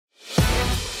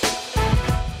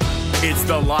It's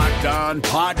the Locked On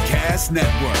Podcast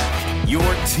Network, your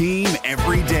team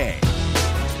every day.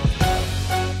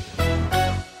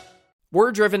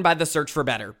 We're driven by the search for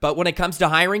better, but when it comes to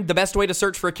hiring, the best way to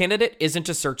search for a candidate isn't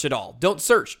to search at all. Don't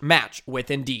search, match with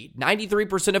Indeed.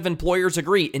 93% of employers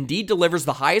agree Indeed delivers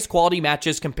the highest quality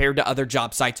matches compared to other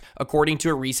job sites, according to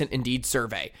a recent Indeed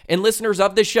survey. And listeners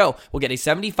of this show will get a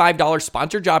 $75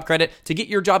 sponsored job credit to get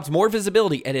your jobs more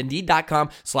visibility at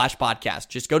Indeed.com/podcast.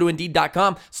 Just go to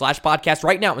Indeed.com/podcast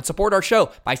right now and support our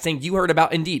show by saying you heard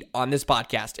about Indeed on this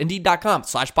podcast.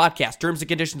 Indeed.com/podcast. Terms and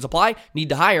conditions apply. Need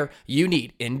to hire? You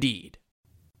need Indeed.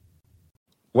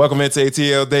 Welcome into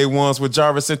ATL Day Ones with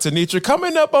Jarvis and Tenitra.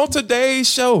 Coming up on today's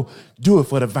show, do it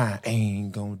for the vine. I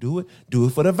ain't gonna do it. Do it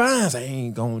for the vines. I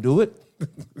ain't gonna do it.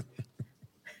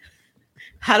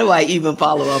 How do I even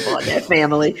follow up on that,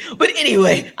 family? But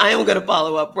anyway, I am going to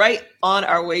follow up right on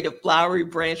our way to Flowery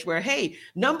Branch where, hey,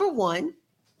 number one,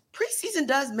 preseason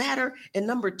does matter. And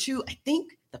number two, I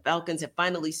think the Falcons have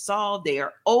finally solved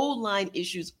their O-line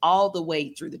issues all the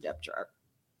way through the depth chart.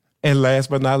 And last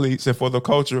but not least, and for the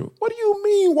culture, what do you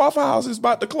mean Waffle House is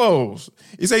about to close?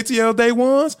 It's ATL Day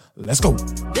Ones. Let's go.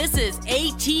 This is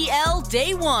ATL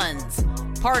Day Ones,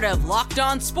 part of Locked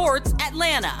On Sports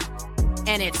Atlanta.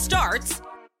 And it starts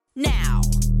now.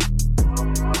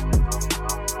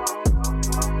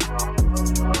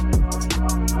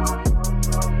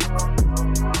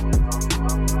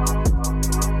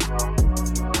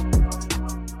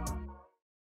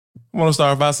 I want to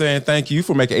start by saying thank you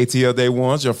for making ATL Day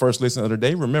Ones your first listen of the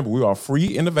day. Remember, we are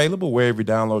free and available wherever you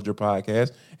download your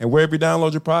podcast. And wherever you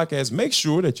download your podcast, make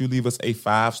sure that you leave us a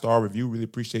 5-star review. Really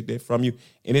appreciate that from you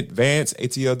in advance.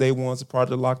 ATL Day Ones is part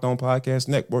of the Locked On Podcast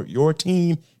Network, your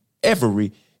team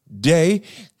every day.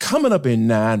 Coming up in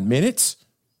 9 minutes,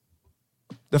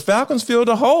 the Falcons filled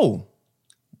a hole.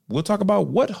 We'll talk about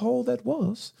what hole that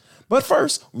was. But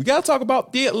first, we got to talk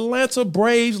about the Atlanta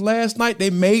Braves last night. They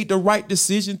made the right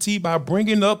decision, T, by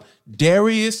bringing up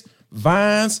Darius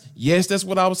Vines. Yes, that's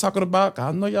what I was talking about.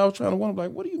 I know y'all trying to wonder,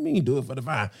 like, what do you mean do it for the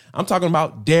Vine? I'm talking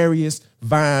about Darius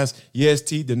Vines. Yes,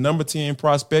 T, the number 10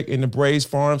 prospect in the Braves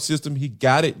farm system. He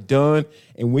got it done.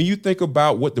 And when you think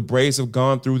about what the Braves have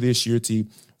gone through this year, T,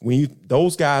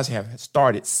 those guys have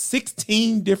started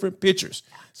 16 different pitchers.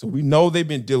 So we know they've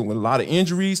been dealing with a lot of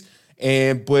injuries.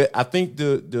 But I think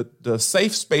the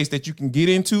safe space that you can get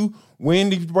into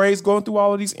when the Braves going through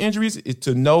all of these injuries is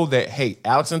to know that, hey,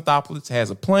 Alex Anthopoulos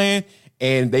has a plan,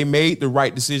 and they made the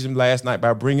right decision last night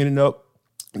by bringing up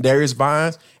Darius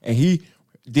Vines, and he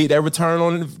did that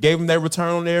gave them that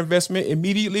return on their investment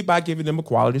immediately by giving them a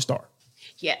quality start.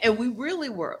 Yeah, and we really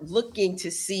were looking to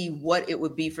see what it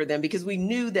would be for them because we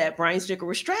knew that Brian Sticker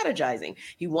was strategizing.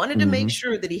 He wanted to make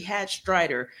sure that he had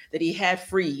Strider, that he had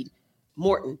Fried,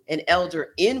 Morton, and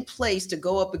Elder in place to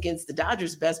go up against the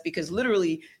Dodgers' best because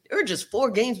literally there were just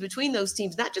 4 games between those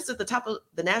teams, not just at the top of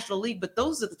the National League, but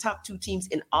those are the top 2 teams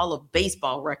in all of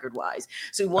baseball record-wise.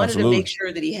 So he wanted to make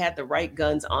sure that he had the right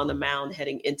guns on the mound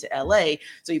heading into LA.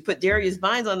 So you put Darius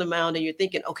Vines on the mound and you're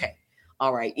thinking, okay,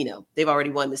 all right, they've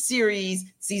already won the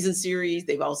season series.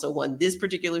 They've also won this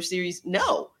particular series.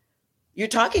 No. You're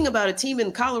talking about a team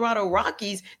in Colorado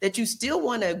Rockies that you still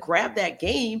want to grab that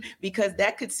game because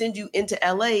that could send you into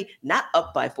LA, not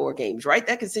up by 4 games, right?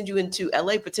 That could send you into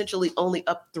LA potentially only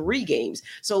up 3 games.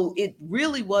 So it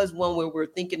really was one where we're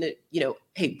thinking that,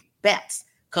 hey, bats,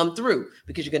 come through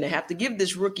because you're going to have to give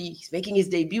this rookie, he's making his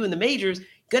debut in the majors,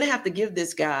 going to have to give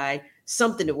this guy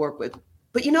something to work with.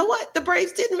 But you know what? The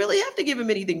Braves didn't really have to give him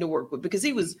anything to work with because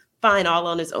he was fine all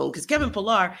on his own because Kevin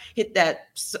Pillar hit that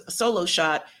solo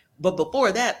shot. But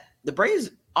before that, the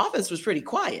Braves offense was pretty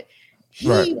quiet.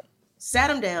 He sat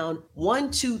him down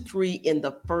 1, 2, 3 in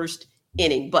the first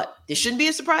inning. But this shouldn't be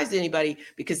a surprise to anybody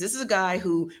because this is a guy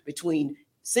who between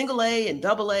single A and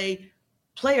double A,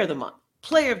 player of the month,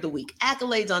 player of the week,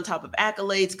 accolades on top of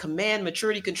accolades, command,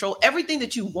 maturity, control, everything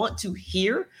that you want to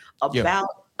hear about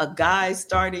a guy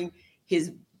starting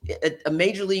a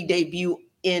major league debut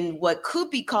in what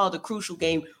could be called a crucial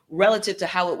game relative to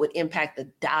how it would impact the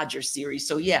Dodgers series.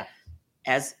 So yeah,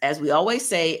 as we always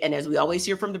say, and as we always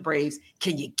hear from the Braves,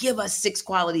 can you give us 6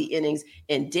 quality innings?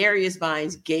 And Darius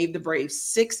Vines gave the Braves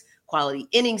 6 quality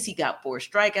innings. He got 4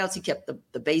 strikeouts. He kept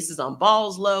the bases on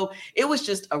balls low. It was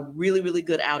just a really, really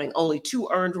good outing. Only 2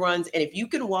 earned runs. And if you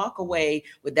can walk away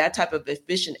with that type of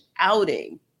efficient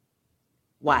outing,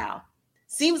 wow.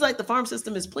 Seems like the farm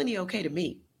system is plenty okay to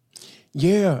me.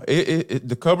 Yeah,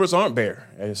 the cupboards aren't bare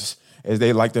as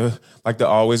they like to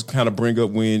always kind of bring up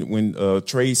when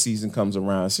trade season comes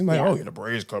around. It seems like the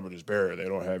Braves cupboard is bare. They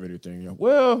don't have anything.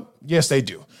 Well, yes, they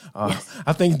do. Yes.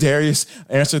 I think Darius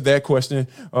answered that question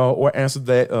or answered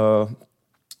that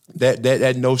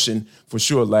that notion for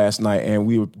sure last night, and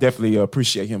we would definitely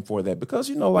appreciate him for that because,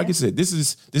 like I said,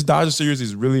 this Dodger series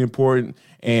is really important,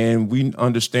 and we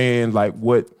understand like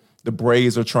what the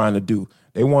Braves are trying to do.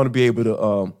 They want to be able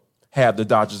to have the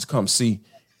Dodgers come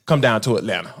down to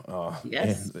Atlanta.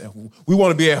 Yes. And we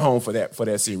want to be at home for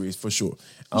that series for sure.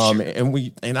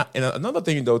 And another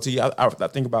thing though, T, I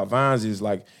think about Vines is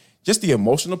like just the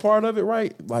emotional part of it,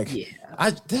 right? Like,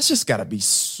 that's just got to be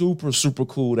super, super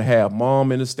cool to have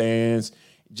mom in the stands,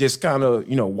 just kind of,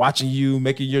 watching you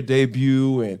making your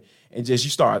debut and just you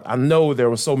start. I know there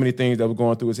were so many things that were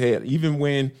going through his head. Even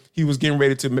when he was getting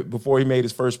ready before he made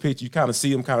his first pitch, you kind of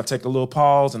see him kind of take a little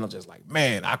pause, and I'm just like,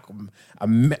 man, I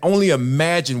only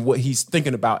imagine what he's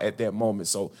thinking about at that moment.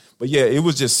 So, but yeah, it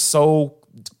was just so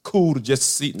cool to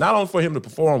just see, not only for him to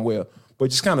perform well,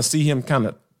 but just kind of see him kind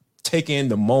of take in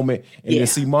the moment and then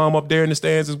see mom up there in the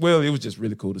stands as well. It was just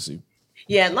really cool to see.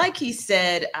 Yeah, and like he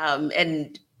said,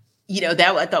 that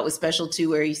I thought was special too,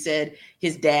 where he said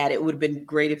his dad, it would have been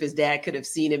great if his dad could have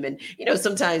seen him. And,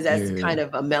 sometimes that's kind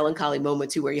of a melancholy moment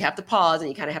too, where you have to pause and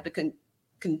you kind of have to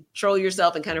control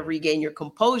yourself and kind of regain your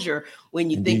composure when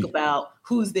you think about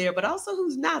who's there, but also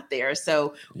who's not there.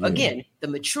 So again, the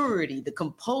maturity, the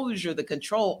composure, the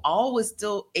control, all was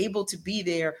still able to be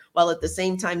there, while at the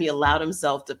same time he allowed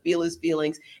himself to feel his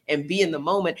feelings and be in the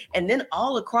moment. And then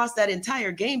all across that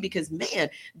entire game, because man,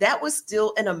 that was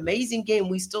still an amazing game.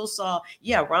 We still saw,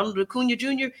 Ronald Acuna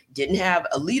Jr. didn't have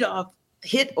a leadoff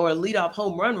hit or a leadoff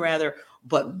home run rather,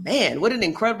 but man, what an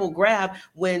incredible grab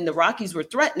when the Rockies were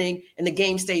threatening and the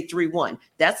game stayed 3-1.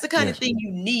 That's the kind of thing you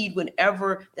need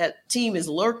whenever that team is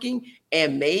lurking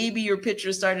and maybe your pitcher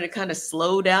is starting to kind of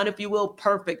slow down, if you will.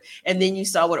 Perfect. And then you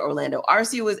saw what Orlando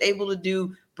Arcia was able to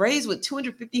do. Braves with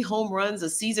 250 home runs, a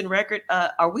season record.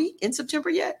 Are we in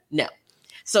September yet? No.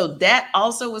 So that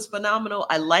also was phenomenal.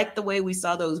 I like the way we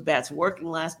saw those bats working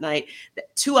last night.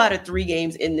 2 out of 3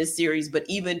 games in this series, but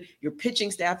even your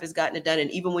pitching staff has gotten it done. And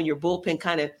even when your bullpen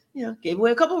kind of, gave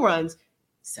away a couple runs,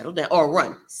 settle down.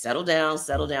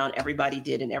 Everybody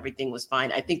did, and everything was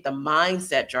fine. I think the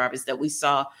mindset, Jarvis, that we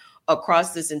saw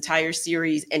across this entire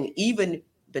series, and even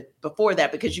before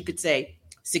that, because you could say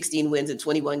 16 wins in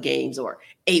 21 games, or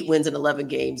 8 wins in 11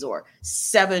 games, or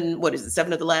 7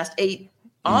 of the last 8.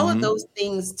 All of those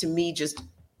things, to me, just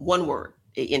one word,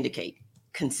 they indicate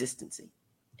consistency.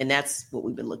 And that's what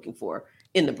we've been looking for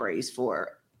in the Braves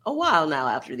for a while now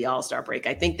after the All-Star break.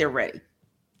 I think they're ready.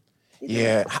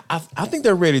 I think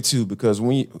they're ready too, because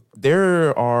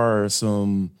there are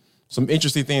some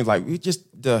interesting things, like just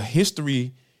the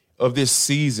history of this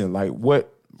season, like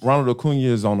what Ronald Acuna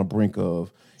is on the brink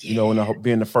of.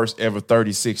 Being the first ever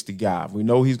 30-60 guy. We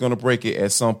know he's going to break it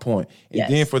at some point. And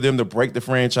then for them to break the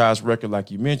franchise record,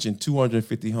 like you mentioned,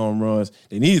 250 home runs.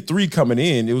 They needed 3 coming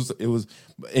in.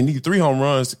 They needed 3 home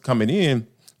runs coming in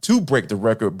to break the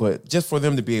record, but just for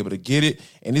them to be able to get it.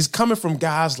 And it's coming from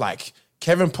guys like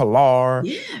Kevin Pillar,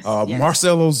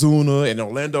 Marcell Ozuna, and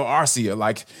Orlando Arcia.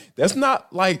 Like, that's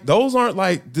not like, those aren't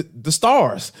like the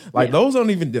stars. Like, those aren't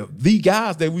even the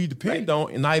guys that we depend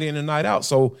on night in and night out.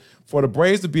 So for the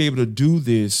Braves to be able to do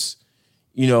this,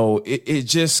 it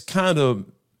just kind of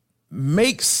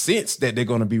makes sense that they're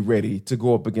going to be ready to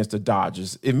go up against the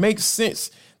Dodgers. It makes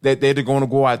sense that they're going to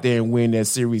go out there and win that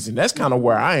series. And that's kind of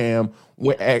where I am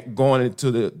going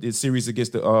into the series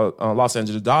against the Los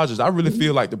Angeles Dodgers. I really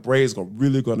feel like the Braves are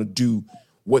really going to do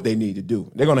what they need to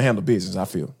do. They're going to handle business, I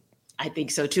feel. I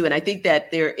think so too. And I think that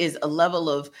there is a level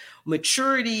of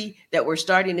maturity that we're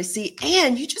starting to see.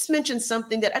 And you just mentioned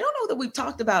something that I don't know that we've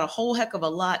talked about a whole heck of a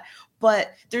lot,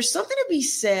 but there's something to be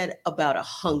said about a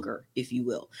hunger, if you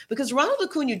will, because Ronald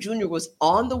Acuna Jr. was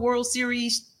on the World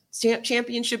Series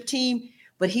championship team,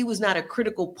 but he was not a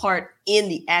critical part in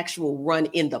the actual run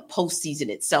in the postseason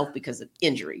itself because of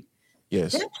injury.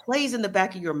 Yes. That plays in the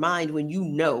back of your mind when you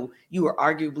know you are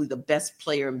arguably the best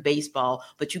player in baseball,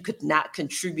 but you could not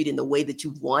contribute in the way that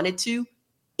you wanted to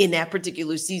in that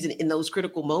particular season in those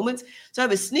critical moments. So I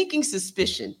have a sneaking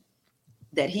suspicion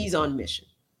that he's on mission.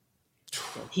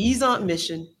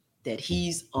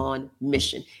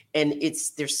 And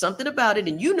there's something about it.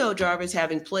 And Jarvis,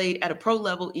 having played at a pro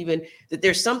level, even, that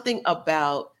there's something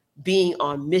about being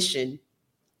on mission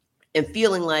and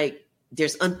feeling like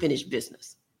there's unfinished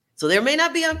business. So there may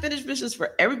not be unfinished business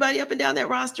for everybody up and down that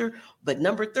roster, but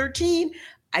number 13,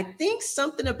 I think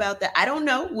something about that. I don't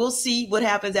know. We'll see what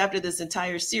happens after this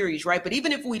entire series, right? But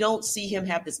even if we don't see him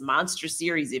have this monster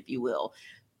series, if you will,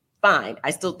 fine.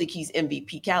 I still think he's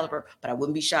MVP caliber, but I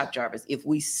wouldn't be shocked, Jarvis, if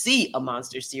we see a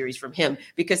monster series from him,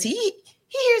 because he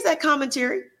hears that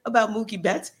commentary about Mookie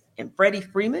Betts and Freddie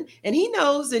Freeman, and he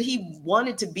knows that he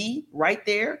wanted to be right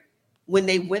there when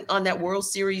they went on that World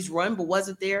Series run, but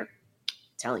wasn't there. I'm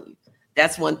telling you,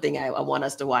 that's one thing I want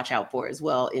us to watch out for as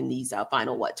well in these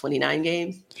final 29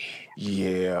 games.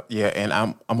 Yeah, and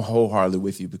I'm wholeheartedly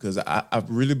with you because I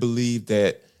really believe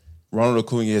that Ronald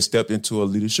Acuna has stepped into a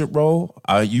leadership role.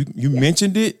 You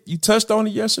mentioned it, you touched on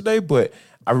it yesterday, but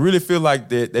I really feel like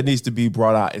that needs to be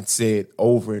brought out and said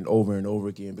over and over and over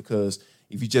again, because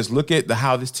if you just look at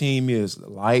how this team is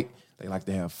light, they like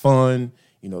to have fun.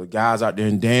 You know, the guys out there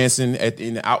and dancing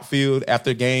in the outfield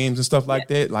after games and stuff like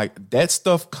that. Like, that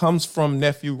stuff comes from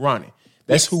nephew Ronnie.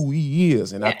 That's who he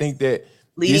is. And I think that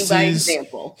leading by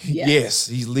example. Yes,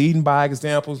 he's leading by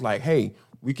examples. Like, hey,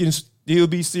 we can still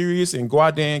be serious and go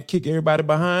out there and kick everybody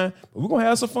behind, but we're going to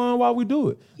have some fun while we do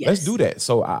it. Yes. Let's do that.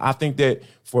 So I think that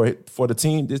for this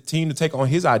team to take on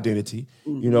his identity,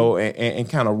 you know, and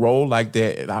kind of roll like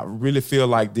that, and I really feel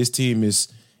like this team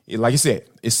is, like you said,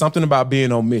 it's something about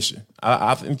being on mission.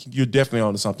 I think you're definitely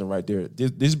on to something right there.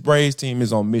 This Braves team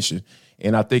is on mission,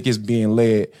 and I think it's being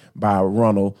led by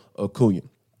Ronald Acuna.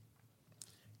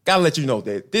 Gotta let you know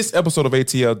that this episode of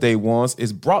ATL Day Ones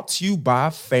is brought to you by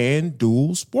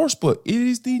FanDuel Sportsbook. It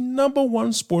is the #1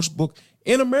 sportsbook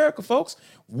in America, folks.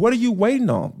 What are you waiting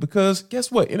on? Because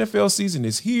guess what? NFL season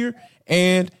is here,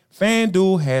 and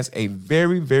FanDuel has a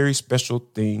very, very special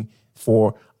thing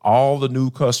for all the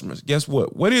new customers. Guess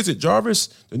what? What is it, Jarvis?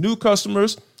 The new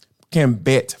customers can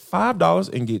bet $5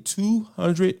 and get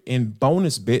 $200 in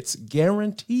bonus bets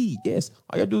guaranteed. Yes,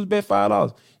 all you gotta do is bet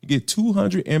 $5. You get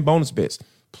 $200 in bonus bets.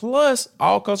 Plus,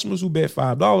 all customers who bet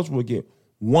 $5 will get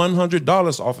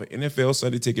 $100 off an NFL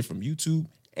Sunday ticket from YouTube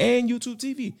and YouTube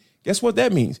TV. Guess what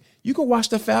that means? You can watch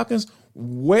the Falcons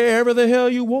wherever the hell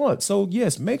you want. So,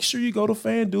 yes, make sure you go to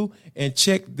FanDuel and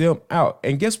check them out.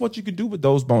 And guess what you can do with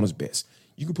those bonus bets?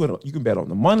 You can bet on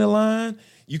the money line.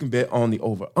 You can bet on the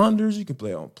over-unders. You can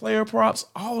play on player props.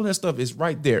 All that stuff is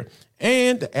right there.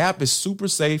 And the app is super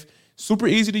safe, super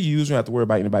easy to use. You don't have to worry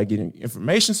about anybody getting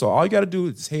information. So all you got to do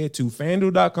is head to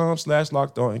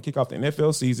FanDuel.com/lockedon and kick off the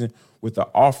NFL season with the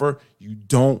offer you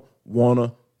don't want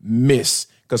to miss.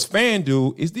 Because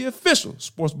FanDuel is the official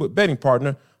sportsbook betting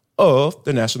partner of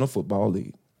the National Football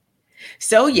League.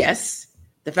 So, yes,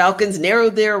 the Falcons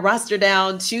narrowed their roster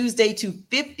down Tuesday to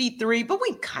 53, but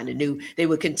we kind of knew they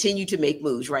would continue to make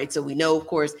moves, right? So we know, of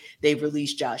course, they've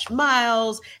released Josh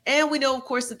Miles, and we know, of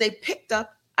course, that they picked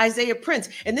up Isaiah Prince.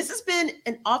 And this has been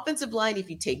an offensive line.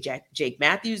 If you take Jake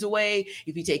Matthews away,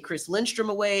 if you take Chris Lindstrom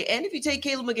away, and if you take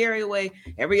Caleb McGarry away,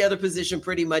 every other position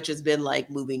pretty much has been like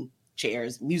moving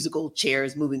chairs, musical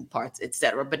chairs, moving parts,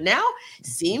 etc. But now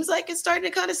seems like it's starting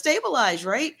to kind of stabilize,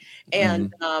 right?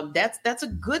 And that's a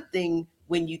good thing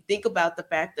when you think about the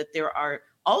fact that there are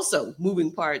also moving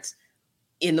parts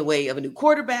in the way of a new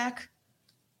quarterback,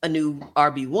 a new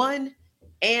RB1,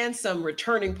 and some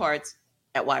returning parts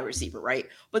at wide receiver, right?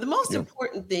 But the most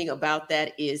important thing about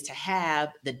that is to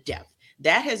have the depth.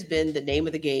 That has been the name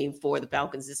of the game for the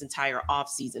Falcons this entire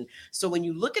offseason. So when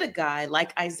you look at a guy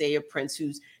like Isaiah Prince,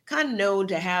 who's kind of known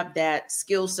to have that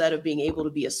skill set of being able to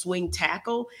be a swing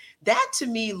tackle, that to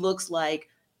me looks like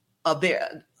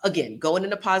again, going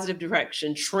in a positive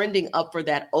direction, trending up for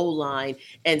that O-line,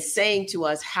 and saying to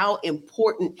us how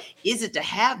important is it to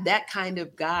have that kind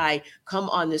of guy come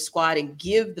on the squad and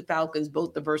give the Falcons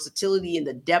both the versatility and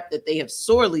the depth that they have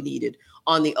sorely needed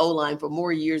on the O-line for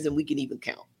more years than we can even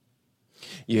count.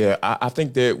 Yeah, I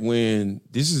think that when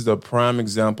this is the prime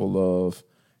example of,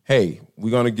 hey,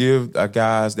 we're going to give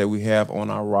guys that we have on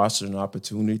our roster an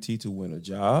opportunity to win a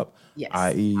job,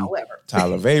 i.e.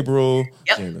 Tyler Vabral,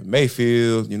 Jalen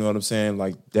Mayfield, you know what I'm saying?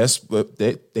 Like, that's what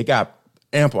they got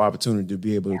ample opportunity to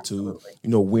be able to,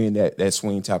 win that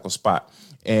swing tackle spot.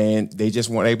 And they just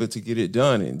weren't able to get it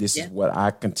done. And this is what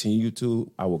I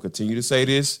will continue to say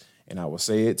this, and I will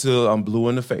say it till I'm blue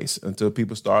in the face, until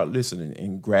people start listening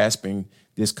and grasping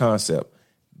this concept.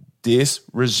 This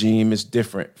regime is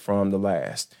different from the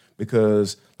last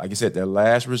because, like I said, that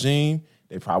last regime,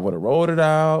 they probably would have rolled it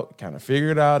out, kind of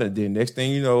figured it out, and then next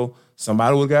thing you know,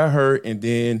 somebody would have got hurt, and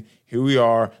then here we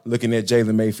are looking at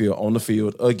Jalen Mayfield on the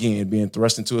field again, being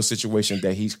thrust into a situation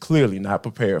that he's clearly not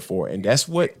prepared for, and that's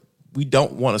what we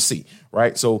don't want to see,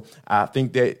 right? So I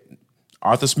think that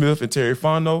Arthur Smith and Terry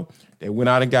Fontenot, they went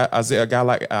out and got a guy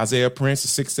like Isaiah Prince,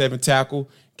 a 6'7" tackle,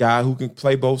 guy who can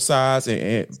play both sides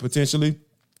and potentially.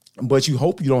 But you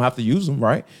hope you don't have to use them,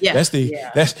 right? Yeah. That's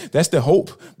the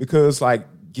hope, because like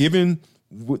given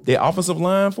the offensive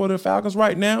line for the Falcons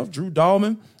right now, Drew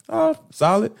Dahlman,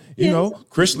 solid.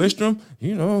 Chris Lindstrom,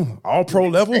 all pro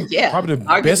level, probably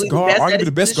the best guard, arguably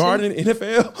the best guard in the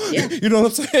NFL. Yeah. You know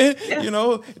what I'm saying?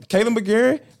 Yeah. Caleb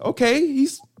McGarry, okay,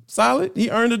 he's solid. He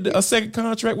earned a second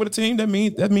contract with a team. That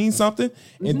means something.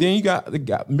 Mm-hmm. And then you got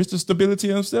Mr. Stability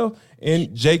himself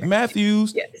and Jake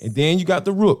Matthews. Yes. And then you got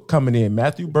the Rook coming in,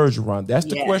 Matthew Bergeron. That's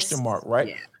the question mark, right?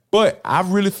 Yeah. But I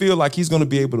really feel like he's going to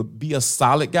be able to be a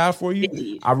solid guy for you.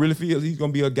 Indeed. I really feel he's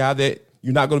going to be a guy that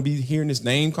you're not going to be hearing his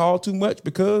name called too much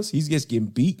because he's just getting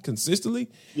beat consistently.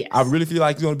 Yes. I really feel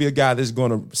like he's going to be a guy that's going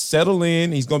to settle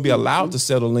in. He's going to be allowed to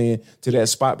settle in to that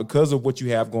spot because of what you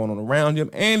have going on around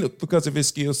him and because of his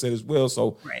skill set as well.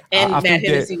 So, right. And Matt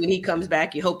Hennessy, when he comes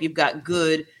back, you hope you've got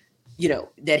good,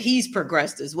 that he's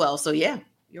progressed as well. So, yeah,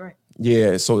 you're right.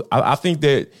 Yeah, so I think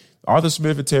that Arthur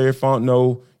Smith and Terry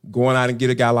Fontenot going out and get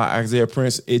a guy like Isaiah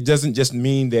Prince, it doesn't just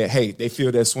mean that, hey, they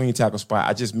fill that swing tackle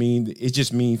spot. It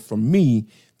just means for me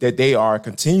that they are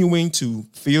continuing to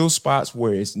fill spots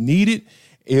where it's needed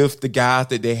if the guys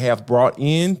that they have brought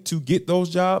in to get those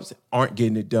jobs aren't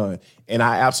getting it done. And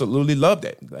I absolutely love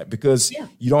that because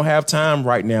you don't have time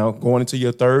right now going into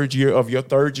your third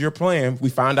year plan. We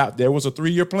found out there was a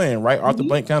 3-year plan, right? Arthur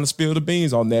Blank kind of spilled the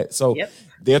beans on that. So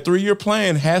their 3-year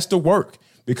plan has to work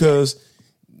because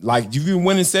like you've been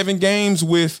winning 7 games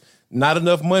with not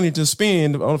enough money to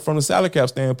spend from the salary cap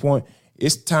standpoint.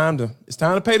 It's time to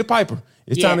pay the piper.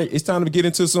 It's time to get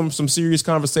into some serious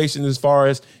conversation as far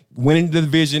as winning the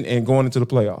division and going into the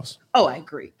playoffs. Oh, I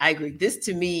agree. This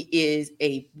to me is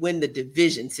a win the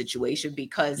division situation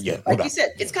because like you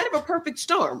said, it's kind of a perfect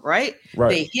storm, right?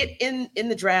 They hit in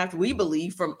the draft, we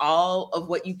believe, from all of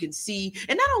what you can see,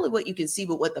 and not only what you can see,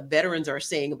 but what the veterans are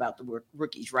saying about the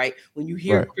rookies, right? When you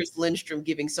hear Chris Lindstrom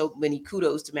giving so many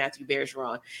kudos to Matthew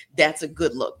Bergeron, that's a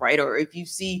good look, right? Or if you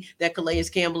see that Calais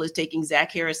Campbell is taking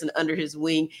Zach Harrison under his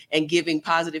wing and giving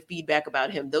positive feedback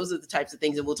about him, those are the types of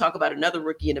things. And we'll talk about another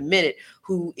rookie in a minute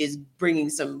who is bringing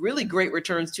some really great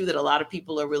returns too that a lot of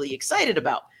people are really excited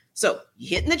about. So you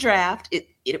hit in the draft,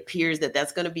 it appears that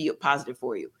that's going to be a positive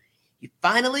for you. You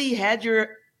finally had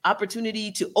your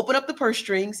opportunity to open up the purse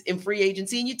strings in free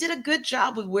agency, and you did a good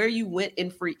job with where you went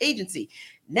in free agency.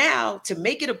 Now, to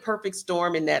make it a perfect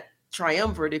storm in that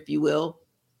triumvirate, if you will,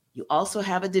 you also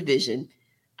have a division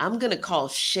I'm going to call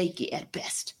shaky at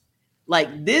best.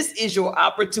 Like, this is your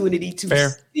opportunity to see.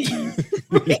 This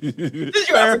is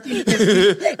your opportunity to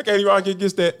see. I can't even argue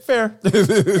against that. Fair.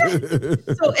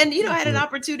 So, and, I had an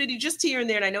opportunity just here and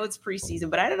there, and I know it's preseason,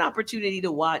 but I had an opportunity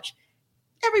to watch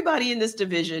everybody in this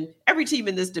division, every team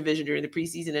in this division during the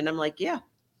preseason. And I'm like,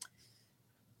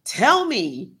 tell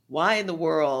me why in the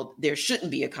world there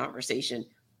shouldn't be a conversation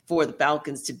for the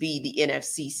Falcons to be the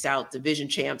NFC South division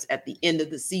champs at the end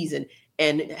of the season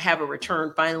and have a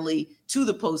return finally to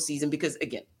the postseason, because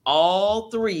again, all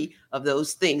 3 of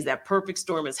those things, that perfect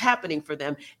storm is happening for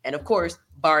them. And of course,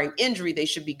 barring injury, they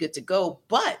should be good to go.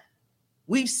 But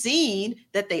we've seen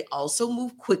that they also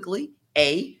move quickly,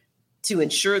 to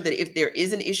ensure that if there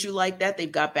is an issue like that,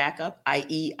 they've got backup,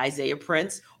 i.e. Isaiah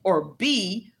Prince, or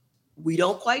B, we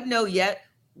don't quite know yet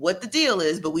what the deal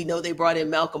is, but we know they brought in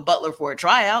Malcolm Butler for a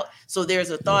tryout. So there's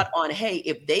a thought on, hey,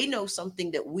 if they know something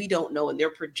that we don't know and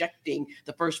they're projecting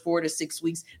the first 4 to 6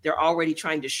 weeks, they're already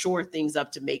trying to shore things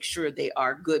up to make sure they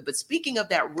are good. But speaking of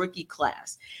that rookie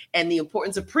class and the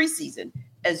importance of preseason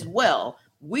as well,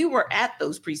 we were at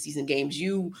those preseason games.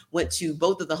 You went to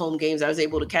both of the home games. I was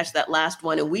able to catch that last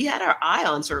one, and we had our eye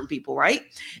on certain people, right?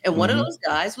 And one of those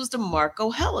guys was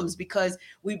DeMarco Hellams, because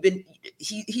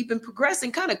he'd been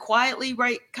progressing kind of quietly,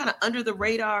 right? Kind of under the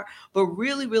radar, but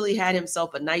really had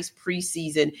himself a nice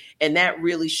preseason. And that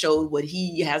really showed what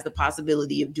he has the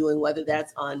possibility of doing, whether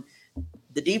that's on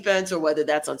the defense or whether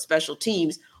that's on special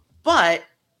teams. But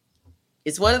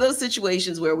it's one of those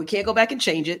situations where we can't go back and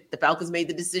change it. The Falcons made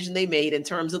the decision they made in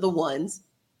terms of the ones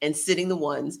and sitting the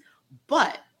ones.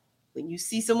 But when you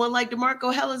see someone like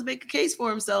DeMarco Hellams make a case for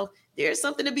himself, there's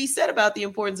something to be said about the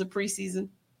importance of preseason,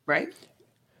 right?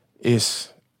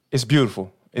 It's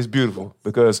beautiful. It's beautiful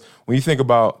because when you think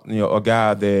about, a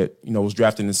guy that, was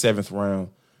drafted in the 7th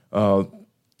round,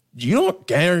 you don't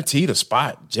guarantee the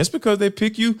spot just because they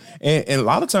pick you. And a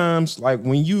lot of times, like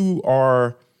when you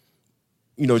are –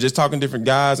 just talking to different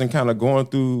guys and kind of going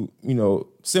through,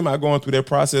 going through their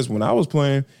process when I was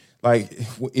playing, like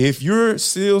if you're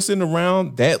still sitting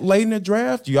around that late in the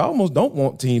draft, you almost don't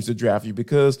want teams to draft you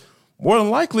because more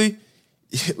than likely,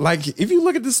 like if you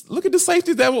look at the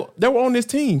safeties that were on this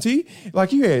team,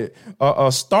 like you had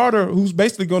a starter who's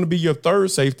basically going to be your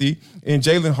third safety in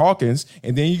Jalen Hawkins,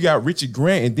 and then you got Richard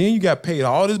Grant, and then you got paid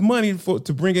all this money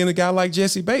to bring in a guy like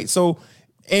Jesse Bates. So,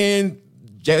 and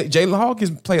Jalen Hawkins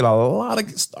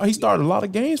he started a lot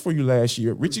of games for you last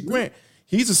year. Richard Grant,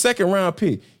 he's a 2nd-round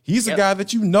pick. He's a guy that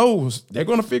they're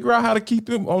going to figure out how to keep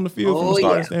him on the field from a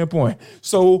starting standpoint.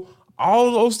 So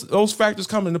all those factors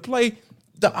come into play.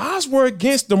 the odds were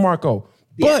against DeMarco.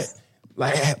 Yes.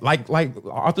 But like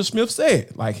Arthur Smith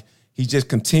said, like he just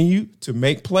continued to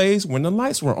make plays when the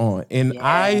lights were on. And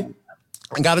I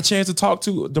got a chance to talk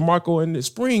to DeMarco in the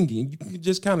spring, and you can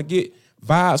just kind of get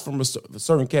vibes from a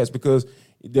certain cats because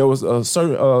there was a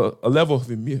certain a level of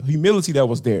humility that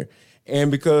was there.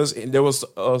 And because there was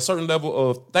a certain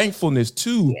level of thankfulness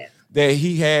too that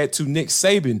he had to Nick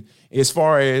Saban as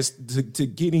far as to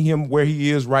getting him where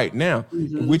he is right now,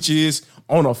 which is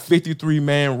on a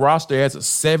 53-man roster as a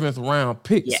 7th-round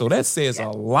pick. Yes. So that says a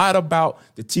lot about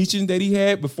the teaching that he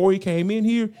had before he came in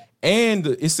here, and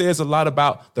it says a lot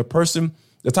about the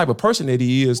type of person that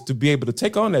he is to be able to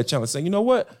take on that challenge, saying, you know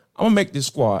what, I'm gonna make this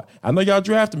squad. I know y'all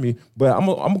drafted me, but I'm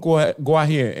gonna go out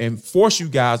here and force you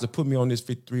guys to put me on this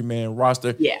 53-man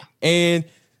roster. Yeah. And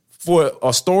for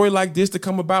a story like this to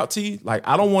come about, like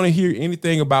I don't want to hear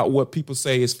anything about what people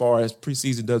say as far as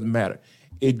preseason doesn't matter.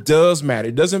 It does matter.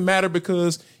 It doesn't matter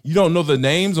because you don't know the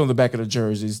names on the back of the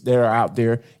jerseys that are out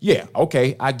there. Yeah,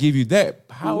 okay, I give you that.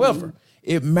 However,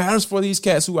 it matters for these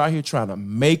cats who are out here trying to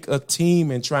make a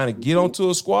team and trying to get onto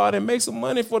a squad and make some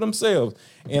money for themselves.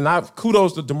 And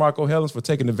kudos to DeMarco Hellams for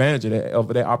taking advantage of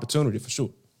that opportunity for sure.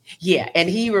 Yeah, and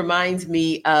he reminds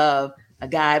me of a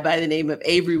guy by the name of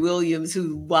Avery Williams,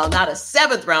 who, while not a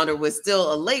 7th rounder, was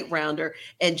still a late rounder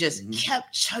and just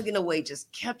kept chugging away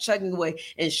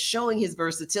and showing his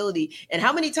versatility. And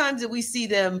how many times did we see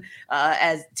them,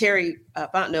 as Terry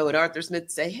Fontenot and Arthur Smith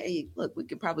say, hey, look, we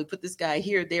could probably put this guy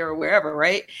here, there, or wherever,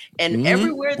 right? And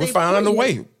everywhere they find a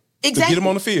way. Exactly. To get him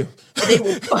on the field. They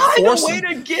will find a way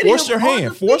to get him force your hand.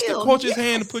 On the force field. the coach's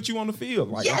hand to put you on the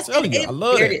field. Like I'm telling you, I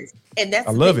love it. It. And that's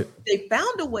I love it. They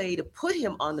found a way to put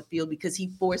him on the field because he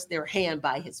forced their hand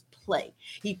by his play.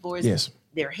 He forced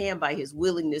their hand by his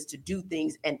willingness to do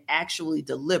things and actually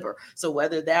deliver. So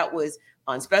whether that was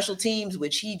on special teams,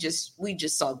 which we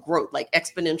just saw growth, like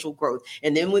exponential growth.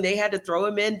 And then when they had to throw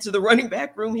him into the running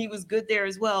back room, he was good there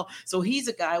as well. So he's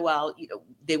a guy, while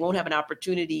they won't have an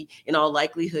opportunity in all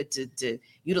likelihood to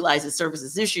utilize his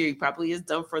services this year, he probably is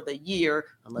done for the year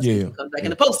unless he comes back in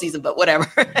the postseason, but whatever.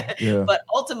 But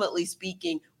ultimately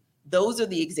speaking, those are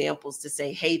the examples to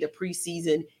say, hey, the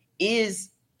preseason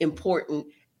is important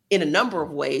in a number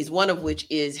of ways, one of which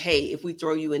is, hey, if we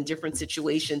throw you in different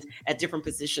situations at different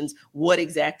positions, what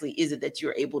exactly is it that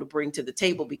you're able to bring to the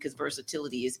table? Because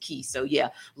versatility is key. So yeah,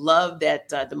 love that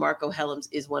DeMarco Hellams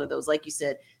is one of those, like you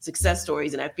said, success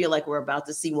stories. And I feel like we're about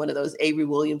to see one of those Avery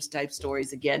Williams type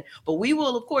stories again. But we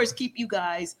will, of course, keep you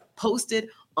guys posted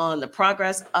on the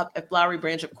progress up at Flowery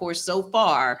Branch. Of course, so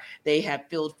far, they have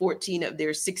filled 14 of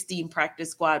their 16 practice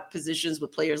squad positions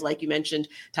with players like you mentioned,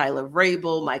 Tyler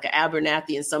Vrabel, Micah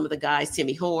Abernathy, and some of the guys,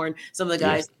 Timmy Horn, some of the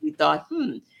guys we thought,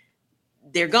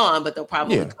 they're gone, but they'll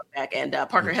probably come back. And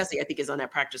Parker Hesse, I think, is on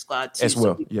that practice squad too. As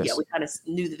well, so we kind of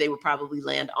knew that they would probably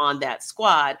land on that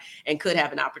squad and could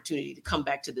have an opportunity to come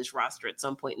back to this roster at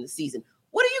some point in the season.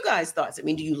 What are you guys' thoughts? I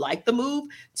mean, do you like the move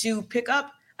to pick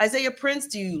up Isaiah Prince?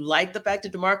 Do you like the fact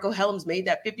that DeMarco Hellams made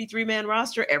that 53-man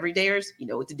roster? Everydayers, you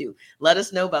know what to do. Let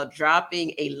us know about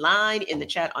dropping a line in the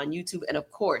chat on YouTube. And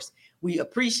of course, we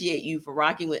appreciate you for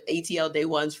rocking with ATL Day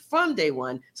Ones from day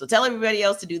one. So tell everybody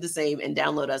else to do the same and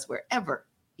download us wherever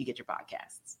you get your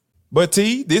podcasts. But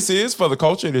this is For the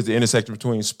Culture. It is the intersection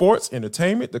between sports,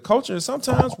 entertainment, the culture, and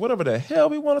sometimes whatever the hell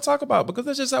we want to talk about, because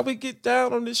that's just how we get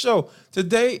down on this show.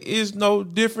 Today is no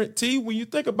different. When you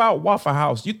think about Waffle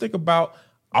House, you think about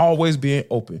always being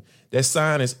open. That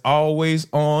sign is always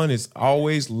on. It's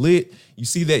always lit. You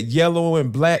see that yellow and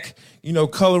black,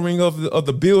 coloring of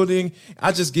the building.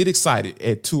 I just get excited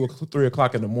at 2 or 3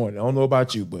 o'clock in the morning. I don't know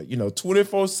about you, but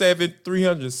 24/7,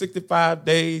 365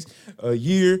 days a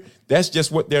year. That's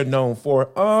just what they're known for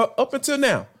up until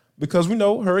now, because we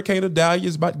know Hurricane Idalia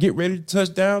is about to get ready to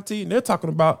touch down. And they're talking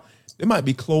about they might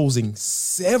be closing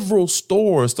several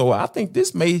stores. So I think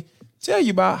this may tell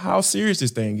you about how serious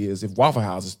this thing is if Waffle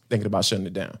House is thinking about shutting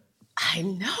it down. I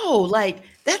know, like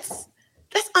that's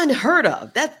unheard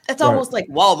of. That's almost like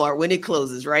Walmart when it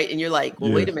closes, right? And you're like,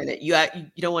 well, wait a minute, you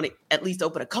don't want to at least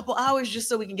open a couple hours just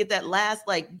so we can get that last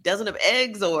dozen of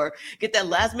eggs or get that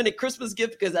last minute Christmas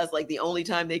gift, because that's like the only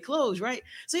time they close, right?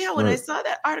 So yeah, when I saw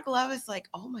that article, I was like,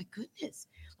 oh my goodness.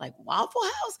 Like Waffle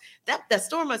House, that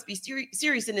store must be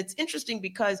serious. And it's interesting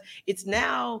because it's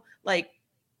now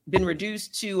been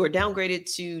reduced to or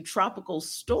downgraded to tropical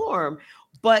storm,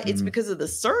 but it's because of the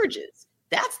surges.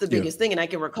 That's the biggest thing. And I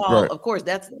can recall, of course,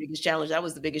 that's the biggest challenge. That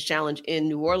was the biggest challenge in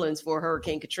New Orleans for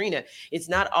Hurricane Katrina. It's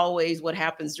not always what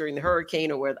happens during the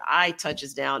hurricane or where the eye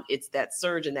touches down. It's that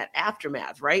surge and that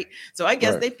aftermath, right? So I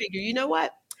guess they figure, you know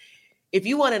what? If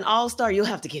you want an all-star, you'll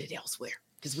have to get it elsewhere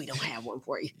because we don't have one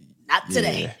for you. Not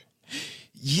today.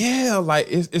 Yeah, like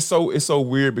it's so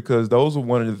weird because those are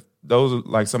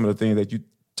like some of the things that you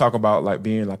talk about, like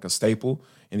being like a staple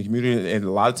in the community, and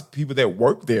a lot of people that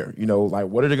work there, like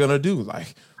what are they gonna do?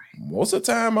 Like most of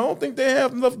the time, I don't think they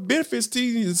have enough benefits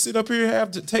to sit up here and have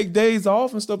to take days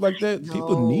off and stuff like that. No.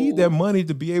 People need that money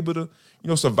to be able to,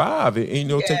 survive it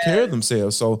and take care of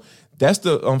themselves. So that's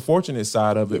the unfortunate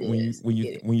side of it when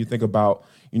you think about,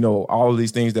 all of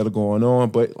these things that are going on.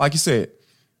 But like you said,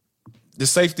 the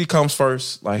safety comes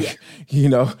first. Like,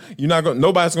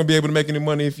 nobody's gonna be able to make any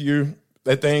money if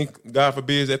that thing, God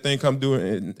forbid, that thing come do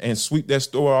it and sweep that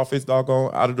store off its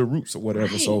doggone out of the roots or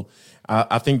whatever. Right. So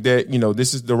I think that,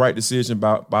 this is the right decision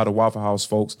by the Waffle House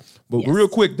folks. But real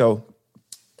quick though,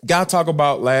 gotta talk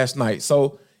about last night.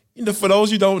 So, for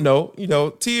those you don't know,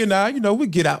 T and I, we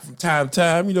get out from time to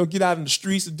time, get out in the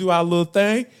streets and do our little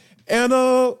thing. And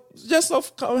just so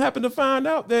happened to find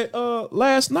out that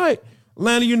last night,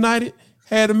 Atlanta United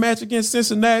had a match against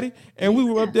Cincinnati, and we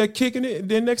were up there kicking it. And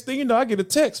then next thing you know, I get a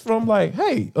text from like,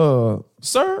 "Hey,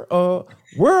 sir,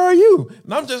 where are you?"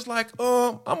 And I'm just like,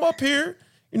 I'm up here,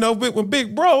 with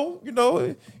big bro,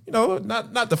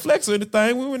 not the flex or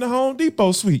anything. We were in the Home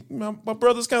Depot suite. My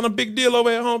brother's kind of big deal over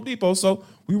at Home Depot, so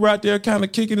we were out there kind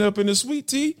of kicking it up in the suite.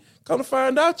 T, come to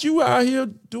find out, you out here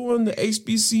doing the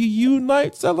HBCU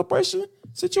night celebration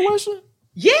situation.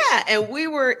 Yeah, and we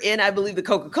were in, I believe, the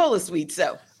Coca-Cola suite.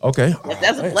 So okay,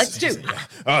 that's a flex too.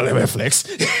 Oh, let me flex,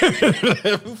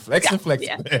 flex.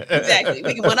 Yeah, exactly.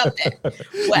 We can one up that.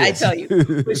 Well, I tell you,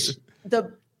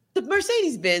 the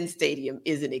Mercedes-Benz Stadium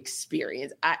is an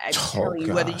experience. I'm telling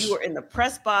you, whether you are in the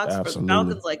press box for the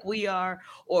Falcons like we are,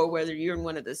 or whether you're in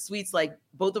one of the suites like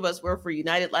both of us were for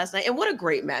United last night. And what a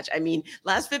great match. I mean,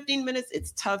 last 15 minutes,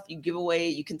 it's tough. You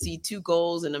can see 2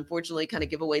 goals and unfortunately kind of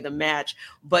give away the match.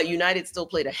 But United still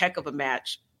played a heck of a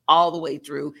match all the way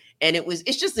through. And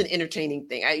it's just an entertaining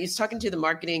thing. I was talking to the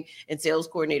marketing and sales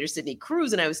coordinator, Sydney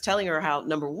Cruz, and I was telling her how,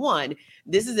 number one,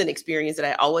 this is an experience that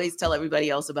I always tell everybody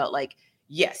else about, like,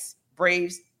 yes,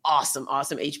 Braves, awesome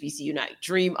HBCU night.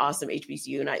 Dream, awesome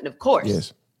HBCU night. And of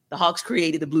course, the Hawks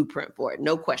created the blueprint for it,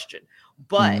 no question.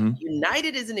 But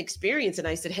United is an experience. And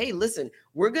I said, hey, listen,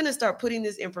 we're going to start putting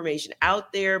this information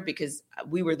out there because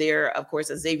we were there, of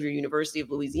course, at Xavier University of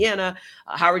Louisiana.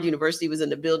 Howard University was in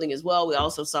the building as well. We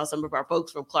also saw some of our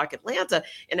folks from Clark, Atlanta.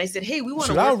 And I said, hey, we want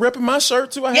to. I repping my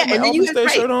shirt too? I had my Albany State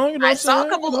shirt on. I saw a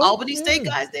couple of Albany State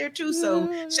guys there too.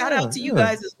 So shout out to you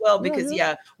guys as well, because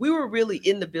we were really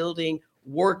in the building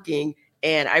working.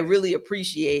 And I really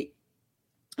appreciate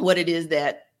what it is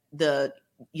that the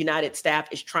United staff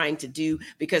is trying to do,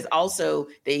 because also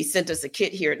they sent us a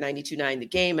kit here at 92.9 The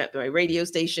Game at my radio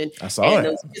station. I saw it.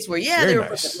 Those kits were, they were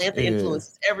from Atlanta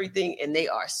Influences Everything, and they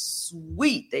are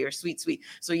sweet. They are sweet.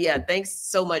 So thanks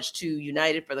so much to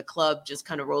United for the club just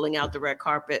kind of rolling out the red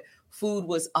carpet. Food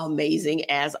was amazing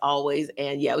as always.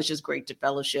 And it was just great to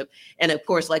fellowship. And of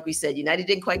course, like we said, United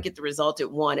didn't quite get the result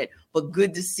it wanted, but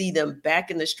good to see them back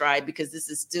in the stride, because this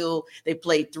is still, they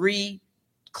played 3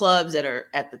 clubs that are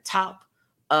at the top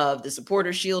of the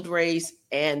Supporter Shield race,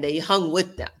 and they hung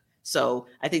with them. So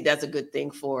I think that's a good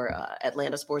thing for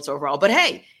Atlanta sports overall. But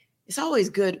hey, it's always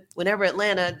good whenever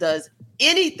Atlanta does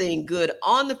anything good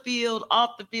on the field,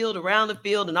 off the field, around the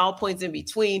field, and all points in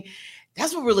between.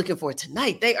 That's what we're looking for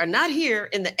tonight. They are not here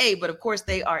in the A, but of course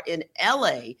they are in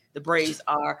LA. The Braves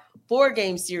are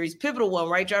 4-game series, pivotal one,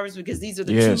 right, Jarvis? Because these are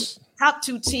the top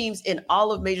 2 teams in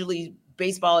all of Major League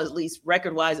Baseball, at least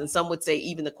record-wise, and some would say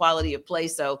even the quality of play.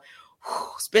 So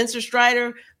Spencer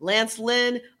Strider, Lance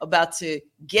Lynn, about to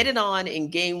get it on in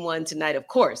game 1 tonight. Of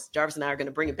course, Jarvis and I are going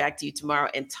to bring it back to you tomorrow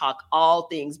and talk all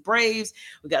things Braves.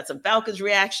 We got some Falcons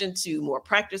reaction to more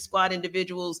practice squad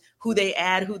individuals, who they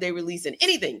add, who they release, and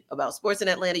anything about sports in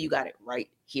Atlanta. You got it right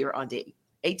here on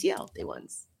ATL Day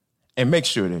Ones. And make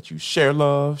sure that you share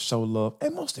love, show love,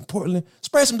 and most importantly,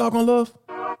 spread some doggone love.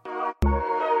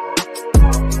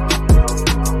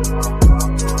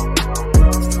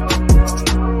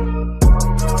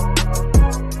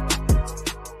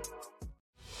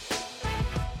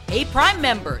 Hey, Prime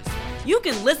members, you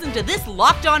can listen to this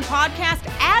Locked On podcast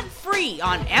ad-free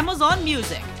on Amazon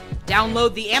Music.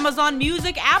 Download the Amazon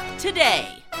Music app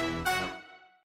today.